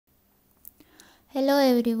Hello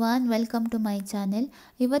everyone, welcome to my channel.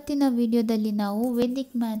 ಇವತ್ತಿನ ವಿಡಿಯೋದಲ್ಲಿ ನಾವು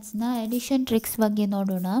ವೇದಿಕ್ ಮ್ಯಾಥ್ಸ್ನ ಎಡಿಷನ್ ಟ್ರಿಕ್ಸ್ ಬಗ್ಗೆ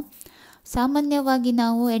ನೋಡೋಣ. ಸಾಮಾನ್ಯವಾಗಿ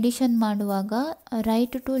ನಾವು ಎಡಿಷನ್ ಮಾಡುವಾಗ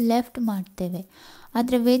ರೈಟ್ ಟು ಲೆಫ್ಟ್ ಮಾಡ್ತೇವೆ,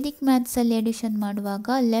 ಆದರೆ ವೇದಿಕ್ ಮ್ಯಾಥ್ಸಲ್ಲಿ ಎಡಿಷನ್ ಮಾಡುವಾಗ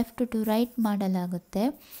ಲೆಫ್ಟ್ ಟು ರೈಟ್ ಮಾಡಲಾಗುತ್ತೆ.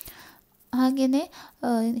 ಹಾಗೆಯೇ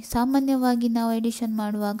ಸಾಮಾನ್ಯವಾಗಿ ನಾವು ಎಡಿಷನ್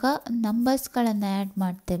ಮಾಡುವಾಗ ನಂಬರ್ಸ್ಗಳನ್ನು ಆ್ಯಡ್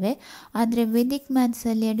ಮಾಡ್ತೇವೆ, ಆದರೆ ವೇದಿಕ್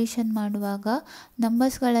ಮ್ಯಾಥ್ಸಲ್ಲಿ ಎಡಿಷನ್ ಮಾಡುವಾಗ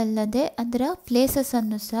ನಂಬರ್ಸ್ಗಳಲ್ಲದೆ ಅದರ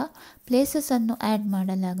ಪ್ಲೇಸಸನ್ನು ಆ್ಯಡ್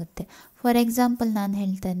ಮಾಡಲಾಗುತ್ತೆ. ಫಾರ್ ಎಕ್ಸಾಂಪಲ್ ನಾನು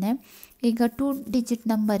ಹೇಳ್ತೇನೆ, ಈಗ 2 ಡಿಜಿಟ್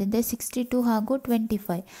ನಂಬರ್ ಇದೆ 62 ಹಾಗೂ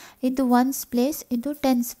 25. ಇದು ಒನ್ಸ್ ಪ್ಲೇಸ್, ಇದು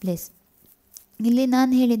ಟೆನ್ಸ್ ಪ್ಲೇಸ್. ಇಲ್ಲಿ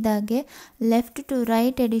ನಾನು ಹೇಳಿದ ಹಾಗೆ ಲೆಫ್ಟ್ ಟು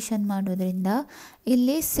ರೈಟ್ ಎಡಿಷನ್ ಮಾಡೋದ್ರಿಂದ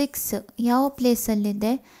ಇಲ್ಲಿ 6 ಯಾವ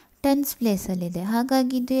ಪ್ಲೇಸಲ್ಲಿದೆ, ಟೆನ್ಸ್ ಪ್ಲೇಸಲ್ಲಿದೆ.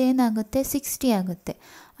 ಹಾಗಾಗಿ ಇದು ಏನಾಗುತ್ತೆ, 60 ಆಗುತ್ತೆ.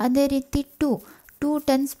 ಅದೇ ರೀತಿ 2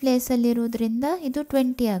 ಟೆನ್ಸ್ ಪ್ಲೇಸಲ್ಲಿರೋದ್ರಿಂದ ಇದು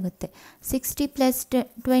 20 ಆಗುತ್ತೆ. 60 +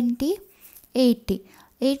 20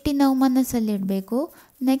 80 ನಾವು ಮನಸ್ಸಲ್ಲಿಡಬೇಕು.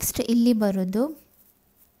 ನೆಕ್ಸ್ಟ್ ಇಲ್ಲಿ ಬರೋದು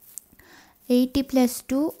 80 +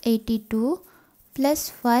 2 82 +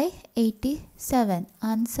 5 87.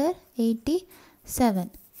 ಆನ್ಸರ್ 87.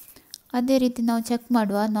 ಅದೇ ರೀತಿ ನಾವು ಚೆಕ್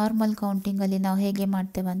ಮಾಡುವ ನಾರ್ಮಲ್ ಕೌಂಟಿಂಗಲ್ಲಿ ನಾವು ಹೇಗೆ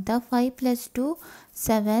ಮಾಡ್ತೇವೆ ಅಂತ. 5 + 2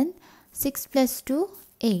 7, 6 + 2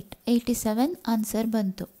 8, 87 ಆನ್ಸರ್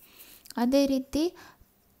ಬಂತು. ಅದೇ ರೀತಿ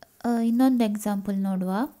ಇನ್ನೊಂದು ಎಕ್ಸಾಂಪಲ್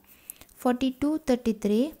ನೋಡುವ. 42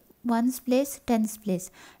 33 ಒನ್ಸ್ ಪ್ಲೇಸ್, ಟೆನ್ಸ್ ಪ್ಲೇಸ್.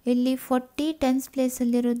 ಇಲ್ಲಿ 40 ಟೆನ್ಸ್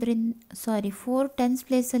ಪ್ಲೇಸಲ್ಲಿರೋದ್ರಿಂದ 4 ಟೆನ್ಸ್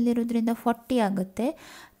ಪ್ಲೇಸಲ್ಲಿರೋದ್ರಿಂದ 40 ಆಗುತ್ತೆ.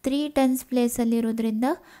 3 ಟೆನ್ಸ್ ಪ್ಲೇಸಲ್ಲಿರೋದ್ರಿಂದ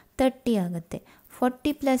 30 ಆಗುತ್ತೆ.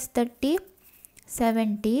 40 + 30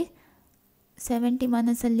 70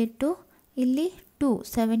 ಮನಸ್ಸಲ್ಲಿಟ್ಟು ಇಲ್ಲಿ 2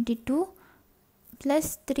 72 +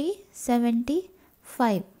 3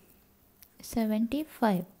 75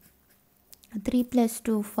 3 +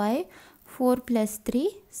 2 5 4 + 3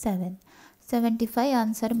 7 75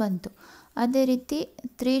 ಆನ್ಸರ್ ಬಂತು. ಅದೇ ರೀತಿ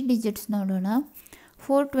 3 ಡಿಜಿಟ್ಸ್ ನೋಡೋಣ.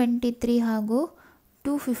 423 ಹಾಗೂ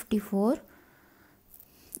 254.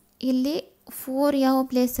 ಇಲ್ಲಿ 4 ಯಾವ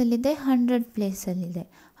ಪ್ಲೇಸಲ್ಲಿದೆ, 100 ಪ್ಲೇಸಲ್ಲಿದೆ,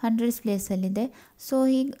 100 ಪ್ಲೇಸಲ್ಲಿದೆ. ಸೊ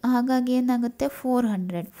ಹಾಗಾಗಿ ಏನಾಗುತ್ತೆ,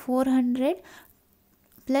 400 +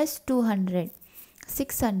 200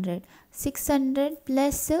 600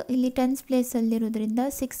 ಪ್ಲಸ್ ಇಲ್ಲಿ ಟೆನ್ಸ್ ಪ್ಲೇಸಲ್ಲಿರೋದ್ರಿಂದ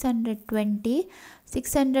 620 +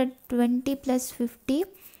 50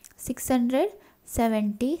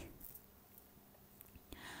 670.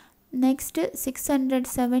 ನೆಕ್ಸ್ಟ್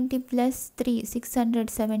 670 + 3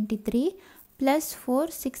 673 + 4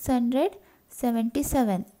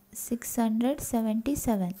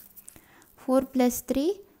 677 4 + 3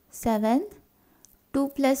 7 2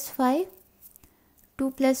 +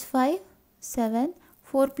 5 7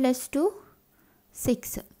 4 + 2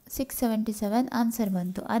 6 677 ಆನ್ಸರ್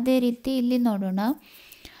ಬಂತು. ಅದೇ ರೀತಿ ಇಲ್ಲಿ ನೋಡೋಣ.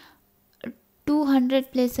 200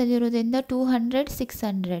 ಪ್ಲೇಸಲ್ಲಿರೋದ್ರಿಂದ 200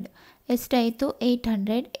 600 ಎಷ್ಟಾಯಿತು,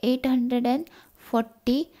 800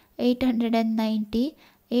 840 890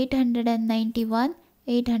 891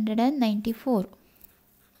 894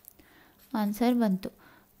 ಆನ್ಸರ್ ಬಂತು.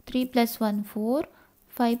 3 + 1 4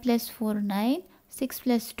 5 + 4 9 6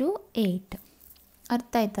 + 2 8.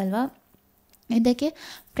 ಅರ್ಥ ಆಯ್ತಲ್ವಾ? ಇದಕ್ಕೆ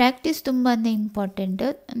ಪ್ರಾಕ್ಟೀಸ್ ತುಂಬಾ ಇಂಪಾರ್ಟೆಂಟ್.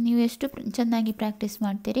 ನೀವು ಎಷ್ಟು ಚೆನ್ನಾಗಿ ಪ್ರಾಕ್ಟೀಸ್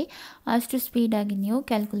ಮಾಡ್ತೀರಿ ಅಷ್ಟು ಸ್ಪೀಡಾಗಿ ನೀವು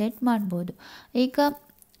ಕ್ಯಾಲ್ಕುಲೇಟ್ ಮಾಡ್ಬೋದು. ಈಗ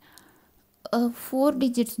 4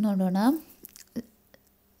 ಡಿಜಿಟ್ಸ್ ನೋಡೋಣ.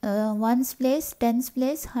 Once place, tense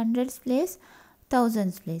place, 100 place,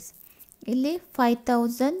 1000 place. ಇಲ್ಲಿ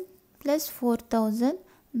 5000 + 4000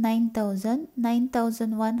 9000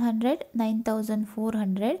 9100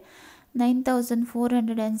 9400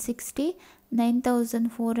 9460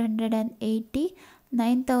 9480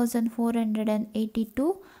 9482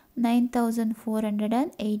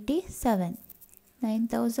 9487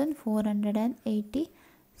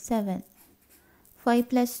 9487. 5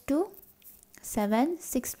 + 2 7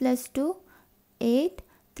 6 + 2 8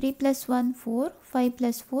 3 + 1 4 5 +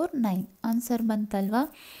 4 9 ಆನ್ಸರ್ ಬಂತಲ್ವಾ?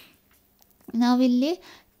 ನಾವಿಲ್ಲಿ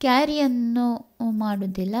ಕ್ಯಾರಿಯನ್ನು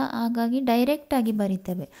ಮಾಡೋದಿಲ್ಲ, ಹಾಗಾಗಿ ಡೈರೆಕ್ಟಾಗಿ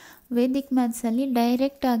ಬರಿತೇವೆ. ವೇದಿಕ್ ಮ್ಯಾಥ್ಸಲ್ಲಿ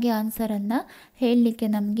ಡೈರೆಕ್ಟಾಗಿ ಆನ್ಸರನ್ನು ಹೇಳಲಿಕ್ಕೆ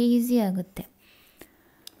ನಮಗೆ ಈಸಿ ಆಗುತ್ತೆ.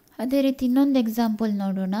 ಅದೇ ರೀತಿ ಇನ್ನೊಂದು ಎಕ್ಸಾಂಪಲ್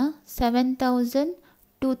ನೋಡೋಣ. 7000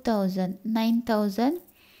 2000 9000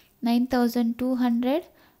 9200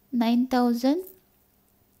 9700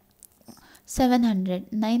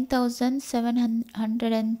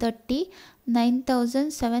 9730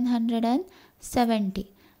 9770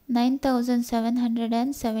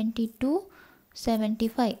 9772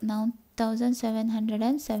 75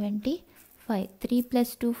 9775. 3 +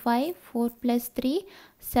 2 5 4 + 3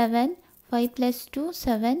 7 5 + 2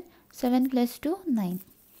 7 7 + 2 9.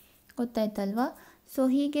 ಗೊತ್ತಾಯ್ತಲ್ವಾ? ಸೊ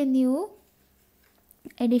ಹೀಗೆ ನೀವು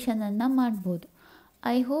ಎಡಿಷನನ್ನು ಮಾಡ್ಬೋದು.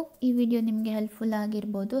 ಐ ಹೋಪ್ ಈ ವಿಡಿಯೋ ನಿಮಗೆ ಹೆಲ್ಪ್ಫುಲ್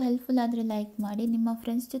ಆಗಿರ್ಬೋದು. ಹೆಲ್ಪ್ಫುಲ್ ಆದರೆ ಲೈಕ್ ಮಾಡಿ, ನಿಮ್ಮ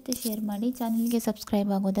ಫ್ರೆಂಡ್ಸ್ ಜೊತೆ ಶೇರ್ ಮಾಡಿ, ಚಾನಲ್ಗೆ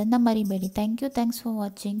ಸಬ್ಸ್ಕ್ರೈಬ್ ಆಗೋದನ್ನು ಮರಿಬೇಡಿ. Thank you. Thanks for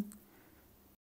watching.